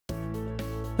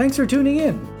Thanks for tuning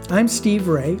in. I'm Steve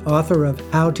Raye, author of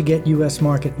How to Get U.S.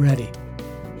 Market Ready.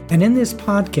 And in this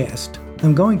podcast,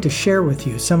 I'm going to share with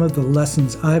you some of the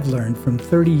lessons I've learned from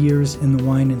 30 years in the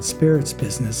wine and spirits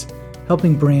business,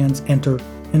 helping brands enter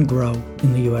and grow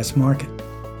in the U.S. market.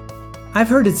 I've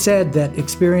heard it said that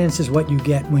experience is what you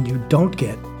get when you don't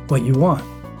get what you want.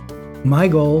 My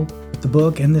goal with the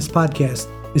book and this podcast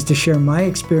is to share my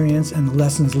experience and the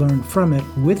lessons learned from it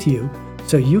with you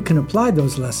so you can apply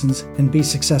those lessons and be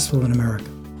successful in America.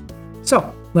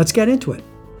 So, let's get into it.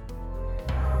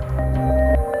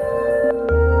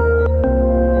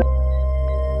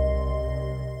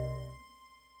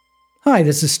 Hi,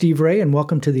 this is Steve Raye, and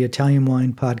welcome to the Italian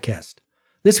Wine Podcast.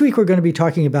 This week we're going to be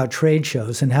talking about trade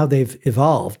shows and how they've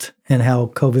evolved and how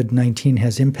COVID-19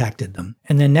 has impacted them.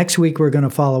 And then next week we're going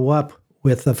to follow up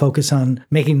with a focus on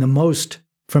making the most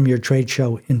from your trade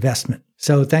show investment.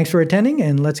 So thanks for attending,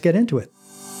 and let's get into it.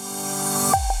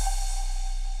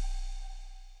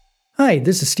 Hi,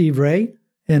 this is Steve Raye,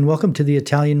 and welcome to the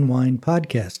Italian Wine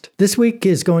Podcast. This week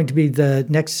is going to be the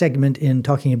next segment in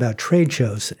talking about trade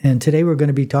shows, and today we're going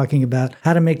to be talking about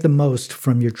how to make the most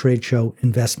from your trade show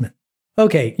investment.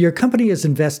 Okay, your company has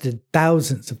invested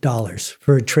thousands of dollars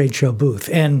for a trade show booth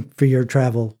and for your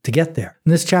travel to get there.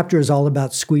 And this chapter is all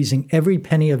about squeezing every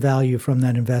penny of value from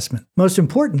that investment. Most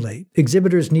importantly,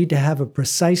 exhibitors need to have a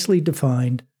precisely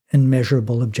defined and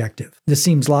measurable objective. This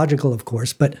seems logical, of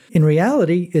course, but in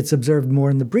reality, it's observed more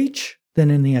in the breach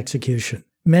than in the execution.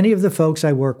 Many of the folks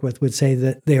I work with would say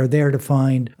that they are there to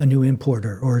find a new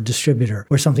importer or a distributor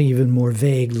or something even more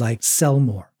vague like sell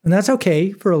more. And that's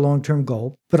okay for a long-term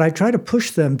goal, but I try to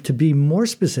push them to be more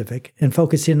specific and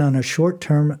focus in on a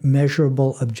short-term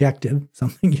measurable objective,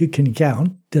 something you can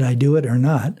count, did I do it or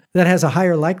not, that has a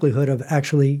higher likelihood of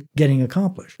actually getting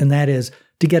accomplished. And that is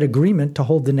to get agreement to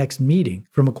hold the next meeting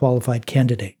from a qualified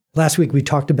candidate. Last week, we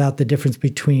talked about the difference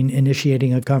between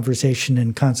initiating a conversation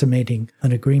and consummating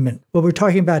an agreement. What we're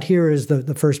talking about here is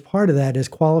the first part of that is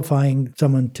qualifying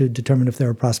someone to determine if they're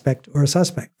a prospect or a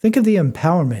suspect. Think of the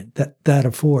empowerment that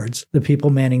affords the people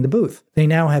manning the booth. They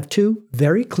now have two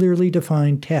very clearly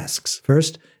defined tasks.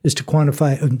 First is to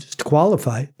qualify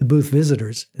the booth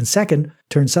visitors, and second,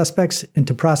 turn suspects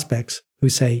into prospects who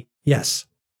say yes.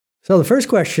 So the first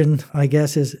question, I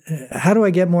guess, is how do I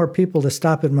get more people to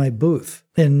stop at my booth?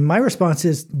 And my response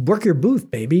is work your booth,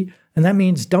 baby. And that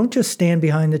means don't just stand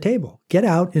behind the table. Get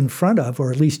out in front of,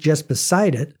 or at least just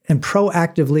beside it, and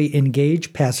proactively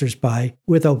engage passersby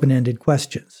with open-ended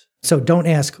questions. So don't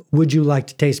ask, would you like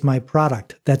to taste my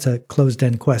product? That's a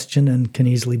closed-end question and can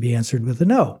easily be answered with a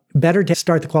no. Better to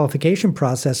start the qualification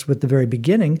process with the very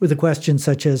beginning with a question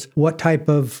such as, what type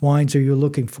of wines are you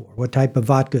looking for? What type of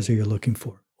vodkas are you looking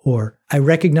for? Or, I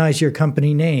recognize your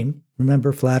company name,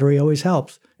 remember flattery always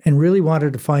helps, and really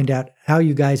wanted to find out how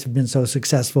you guys have been so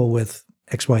successful with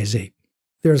XYZ.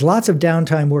 There's lots of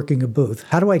downtime working a booth.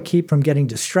 How do I keep from getting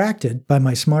distracted by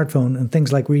my smartphone and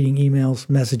things like reading emails,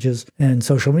 messages, and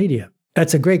social media?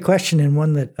 That's a great question and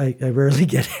one that I rarely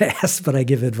get asked, but I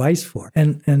give advice for.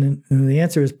 And the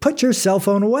answer is put your cell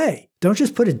phone away. Don't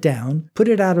just put it down, put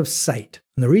it out of sight.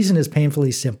 And the reason is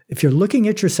painfully simple. If you're looking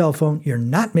at your cell phone, you're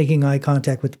not making eye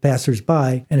contact with the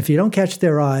passersby. And if you don't catch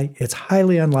their eye, it's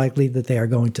highly unlikely that they are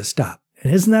going to stop.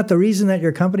 And isn't that the reason that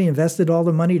your company invested all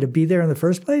the money to be there in the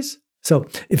first place? So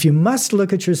if you must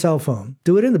look at your cell phone,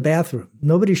 do it in the bathroom.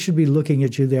 Nobody should be looking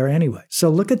at you there anyway. So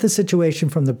look at the situation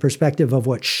from the perspective of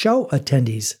what show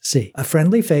attendees see. A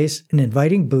friendly face, an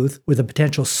inviting booth with a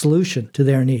potential solution to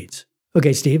their needs.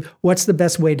 Okay, Steve, what's the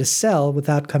best way to sell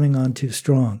without coming on too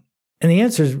strong? And the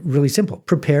answer is really simple.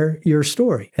 Prepare your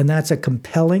story. And that's a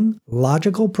compelling,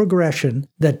 logical progression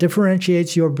that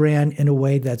differentiates your brand in a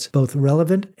way that's both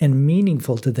relevant and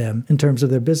meaningful to them in terms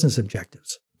of their business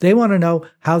objectives. They want to know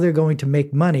how they're going to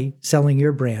make money selling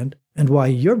your brand and why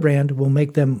your brand will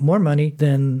make them more money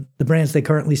than the brands they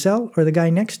currently sell or the guy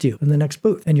next to you in the next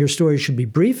booth. And your story should be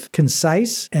brief,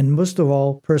 concise, and most of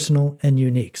all, personal and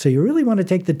unique. So you really want to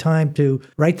take the time to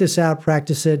write this out,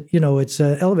 practice it. It's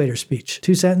an elevator speech.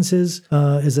 2 sentences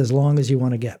is as long as you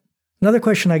want to get. Another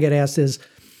question I get asked is,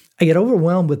 I get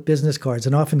overwhelmed with business cards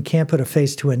and often can't put a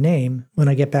face to a name when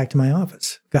I get back to my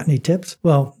office. Got any tips?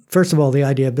 Well, first of all, the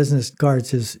idea of business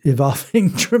cards is evolving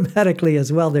dramatically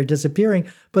as well. They're disappearing,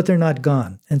 but they're not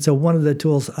gone. And so one of the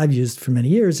tools I've used for many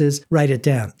years is write it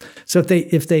down. So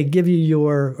if they give you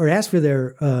or ask for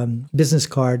their business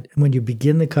card when you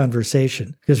begin the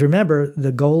conversation, because remember,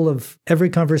 the goal of every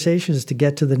conversation is to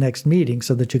get to the next meeting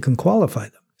so that you can qualify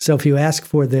them. So if you ask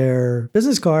for their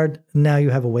business card, now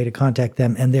you have a way to contact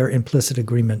them and their implicit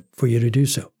agreement for you to do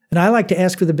so. And I like to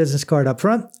ask for the business card up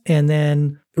front and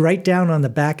then write down on the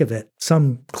back of it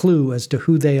some clue as to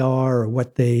who they are or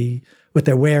what they're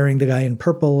wearing, the guy in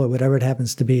purple or whatever it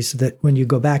happens to be, so that when you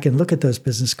go back and look at those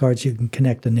business cards, you can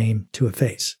connect a name to a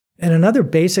face. And another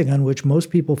basic on which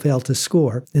most people fail to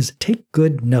score is take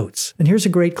good notes. And here's a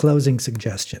great closing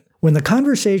suggestion. When the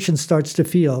conversation starts to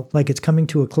feel like it's coming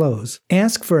to a close,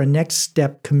 ask for a next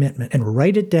step commitment and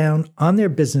write it down on their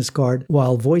business card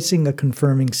while voicing a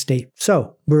confirming statement.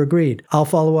 So, we're agreed. I'll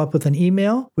follow up with an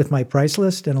email with my price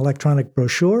list and electronic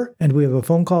brochure, and we have a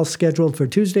phone call scheduled for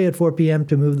Tuesday at 4 p.m.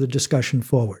 to move the discussion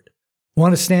forward.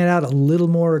 Want to stand out a little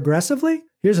more aggressively?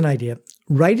 Here's an idea.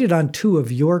 Write it on 2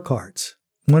 of your cards.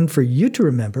 One for you to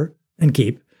remember and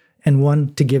keep, and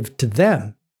one to give to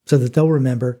them so that they'll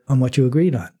remember on what you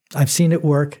agreed on. I've seen it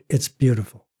work. It's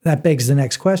beautiful. That begs the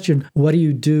next question. What do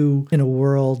you do in a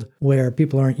world where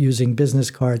people aren't using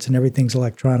business cards and everything's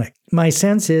electronic? My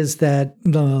sense is that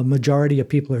the majority of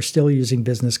people are still using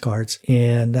business cards,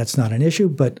 and that's not an issue.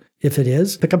 But if it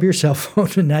is, pick up your cell phone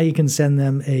and now you can send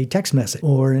them a text message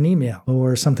or an email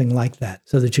or something like that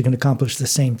so that you can accomplish the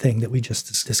same thing that we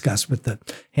just discussed with the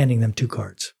handing them 2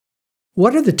 cards.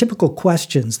 What are the typical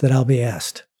questions that I'll be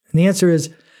asked? And the answer is,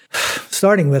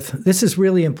 starting with, this is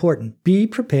really important. Be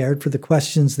prepared for the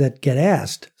questions that get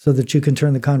asked so that you can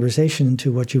turn the conversation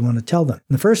into what you want to tell them.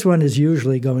 And the first one is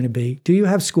usually going to be, do you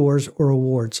have scores or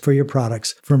awards for your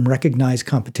products from recognized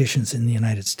competitions in the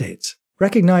United States?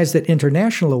 Recognize that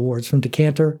international awards from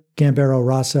Decanter, Gambaro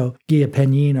Rosso, Guia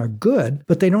Penin are good,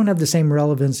 but they don't have the same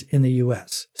relevance in the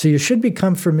U.S. So you should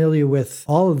become familiar with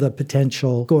all of the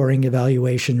potential scoring,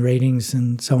 evaluation, ratings,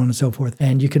 and so on and so forth.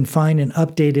 And you can find an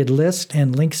updated list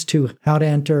and links to how to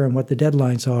enter and what the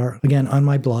deadlines are, again, on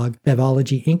my blog,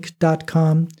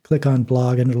 bevologyinc.com. Click on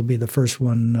blog, and it'll be the first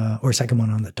one or second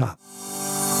one on the top.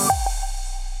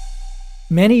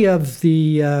 Many of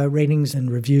the ratings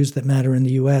and reviews that matter in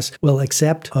the U.S. will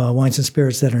accept wines and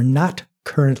spirits that are not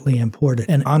currently imported.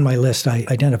 And on my list, I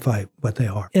identify what they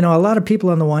are. A lot of people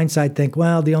on the wine side think,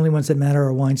 well, the only ones that matter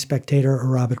are Wine Spectator or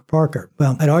Robert Parker.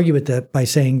 Well, I'd argue with that by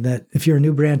saying that if you're a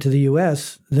new brand to the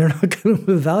U.S., they're not going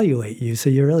to evaluate you, so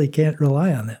you really can't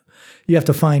rely on them. You have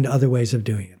to find other ways of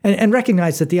doing it. And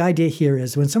recognize that the idea here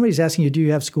is when somebody's asking you, do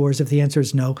you have scores? If the answer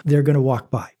is no, they're going to walk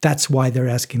by. That's why they're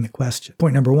asking the question.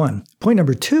 Point number 1. Point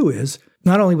number 2 is,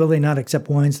 not only will they not accept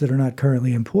wines that are not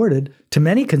currently imported, to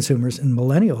many consumers, and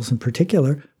millennials in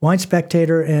particular, Wine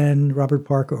Spectator and Robert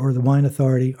Parker or the Wine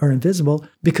Authority are invisible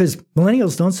because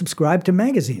millennials don't subscribe to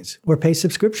magazines or pay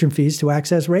subscription fees to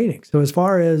access ratings. So as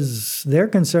far as they're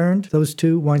concerned, those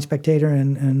 2, Wine Spectator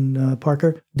and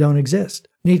Parker, don't exist.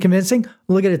 Need convincing?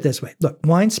 Look at it this way. Look,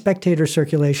 Wine Spectator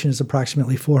circulation is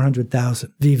approximately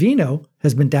 400,000. Vivino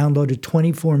has been downloaded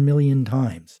 24 million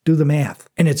times. Do the math.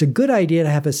 And it's a good idea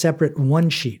to have a separate one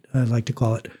sheet, I like to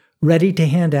call it, ready to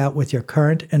hand out with your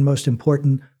current and most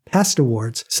important past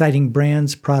awards, citing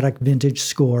brands, product, vintage,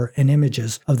 score, and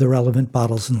images of the relevant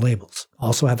bottles and labels.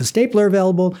 Also have a stapler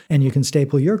available, and you can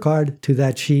staple your card to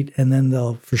that sheet, and then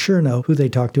they'll for sure know who they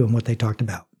talked to and what they talked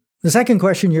about. The second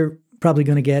question you're probably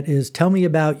going to get is, tell me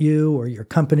about you or your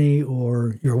company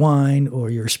or your wine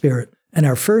or your spirit. And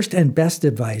our first and best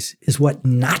advice is what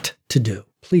not to do.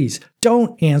 Please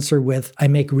don't answer with, I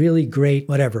make really great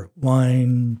whatever,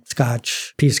 wine,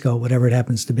 scotch, pisco, whatever it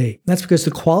happens to be. That's because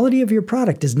the quality of your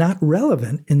product is not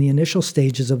relevant in the initial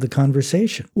stages of the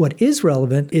conversation. What is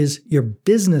relevant is your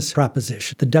business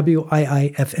proposition, the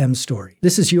WIIFM story.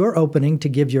 This is your opening to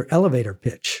give your elevator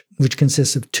pitch, which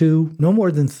consists of 2, no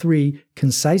more than 3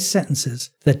 concise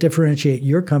sentences that differentiate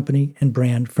your company and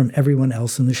brand from everyone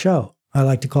else in the show. I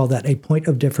like to call that a point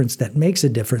of difference that makes a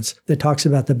difference, that talks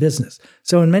about the business.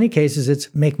 So in many cases,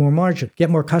 it's make more margin, get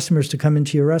more customers to come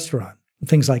into your restaurant,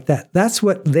 things like that. That's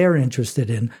what they're interested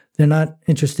in. They're not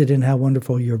interested in how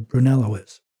wonderful your Brunello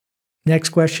is.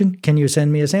 Next question, can you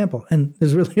send me a sample? And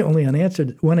there's really only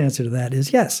one answer to that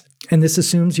is yes. And this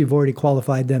assumes you've already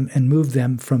qualified them and moved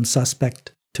them from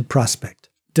suspect to prospect.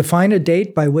 Define a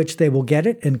date by which they will get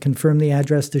it and confirm the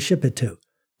address to ship it to.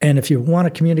 And if you want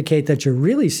to communicate that you're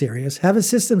really serious, have a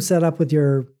system set up with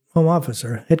your home office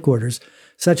or headquarters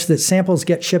such that samples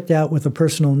get shipped out with a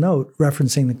personal note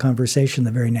referencing the conversation the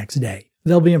very next day.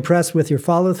 They'll be impressed with your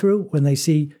follow-through when they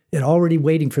see it already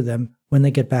waiting for them when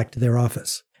they get back to their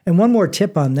office. And one more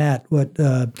tip on that,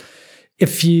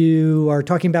 if you are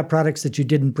talking about products that you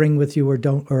didn't bring with you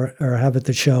or have at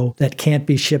the show that can't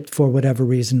be shipped for whatever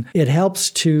reason, it helps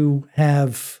to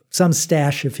have some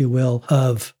stash, if you will,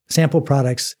 of sample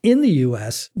products in the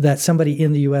U.S. that somebody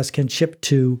in the U.S. can ship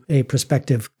to a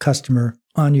prospective customer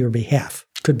on your behalf.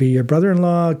 Could be your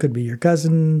brother-in-law, could be your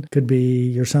cousin, could be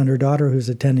your son or daughter who's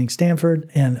attending Stanford.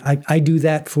 And I do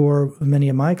that for many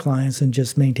of my clients and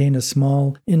just maintain a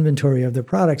small inventory of their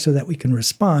products so that we can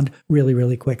respond really,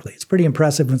 really quickly. It's pretty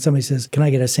impressive when somebody says, can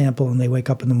I get a sample? And they wake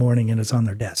up in the morning and it's on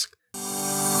their desk.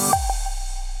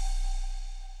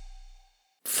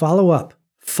 Follow up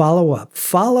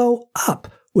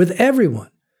with everyone.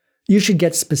 You should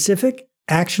get specific,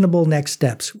 actionable next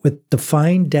steps with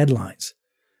defined deadlines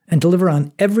and deliver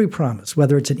on every promise,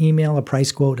 whether it's an email, a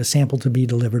price quote, a sample to be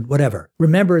delivered, whatever.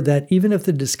 Remember that even if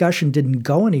the discussion didn't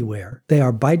go anywhere, they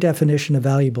are by definition a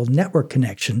valuable network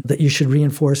connection that you should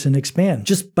reinforce and expand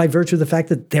just by virtue of the fact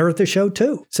that they're at the show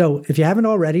too. So if you haven't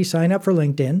already, sign up for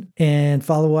LinkedIn and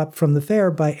follow up from the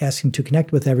fair by asking to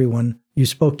connect with everyone you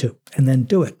spoke to, and then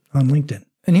do it on LinkedIn.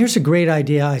 And here's a great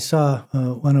idea I saw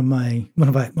one of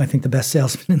I think the best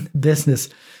salesmen in the business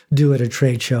do at a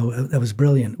trade show. That was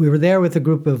brilliant. We were there with a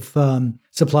group of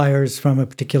suppliers from a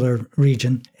particular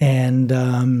region and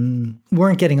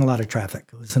weren't getting a lot of traffic.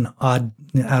 It was an odd,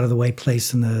 out of the way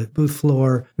place in the booth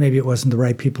floor. Maybe it wasn't the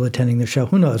right people attending the show.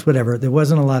 Who knows? Whatever. There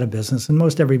wasn't a lot of business, and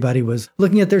most everybody was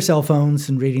looking at their cell phones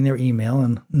and reading their email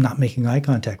and not making eye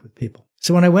contact with people.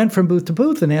 So when I went from booth to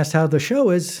booth and asked how the show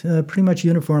is, pretty much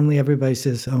uniformly everybody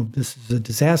says, oh, this is a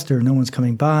disaster. No one's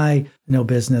coming by, no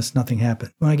business, nothing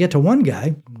happened. When I get to one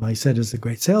guy, who I said is a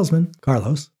great salesman,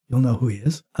 Carlos, you'll know who he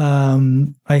is.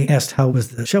 I asked how was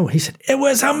the show. He said, it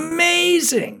was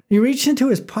amazing. He reached into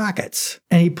his pockets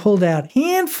and he pulled out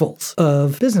handfuls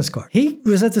of business cards. He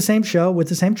was at the same show with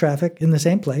the same traffic in the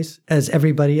same place as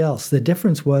everybody else. The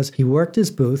difference was he worked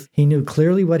his booth. He knew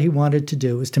clearly what he wanted to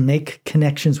do is to make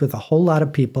connections with a whole lot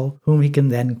of people whom he can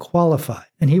then qualify.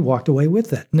 And he walked away with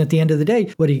that. And at the end of the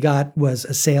day, what he got was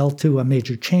a sale to a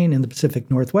major chain in the Pacific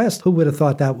Northwest. Who would have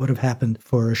thought that would have happened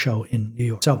for a show in New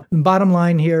York? So the bottom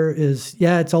line here is,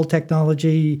 yeah, it's old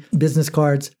technology, business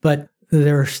cards, but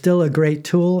they're still a great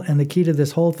tool. And the key to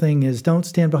this whole thing is don't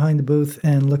stand behind the booth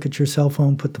and look at your cell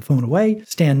phone, put the phone away,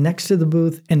 stand next to the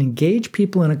booth and engage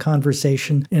people in a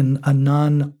conversation in a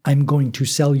I'm going to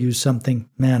sell you something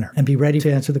manner, and be ready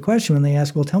to answer the question when they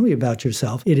ask, well, tell me about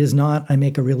yourself. It is not, I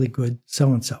make a really good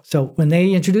so-and-so. So when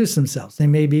they introduce themselves, they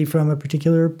may be from a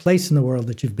particular place in the world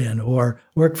that you've been, or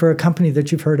work for a company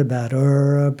that you've heard about,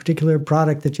 or a particular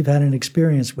product that you've had an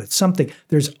experience with, something.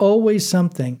 There's always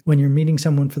something when you're meeting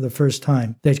someone for the first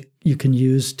time that you can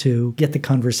use to get the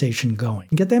conversation going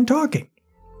and get them talking.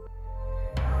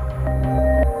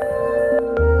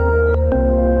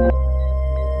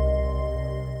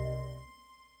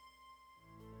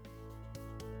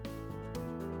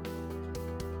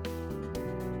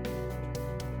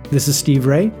 This is Steve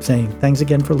Raye saying thanks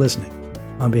again for listening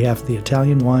on behalf of the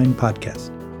Italian Wine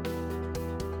Podcast.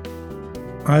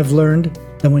 I've learned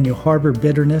that when you harbor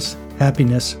bitterness,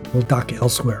 happiness will dock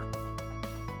elsewhere.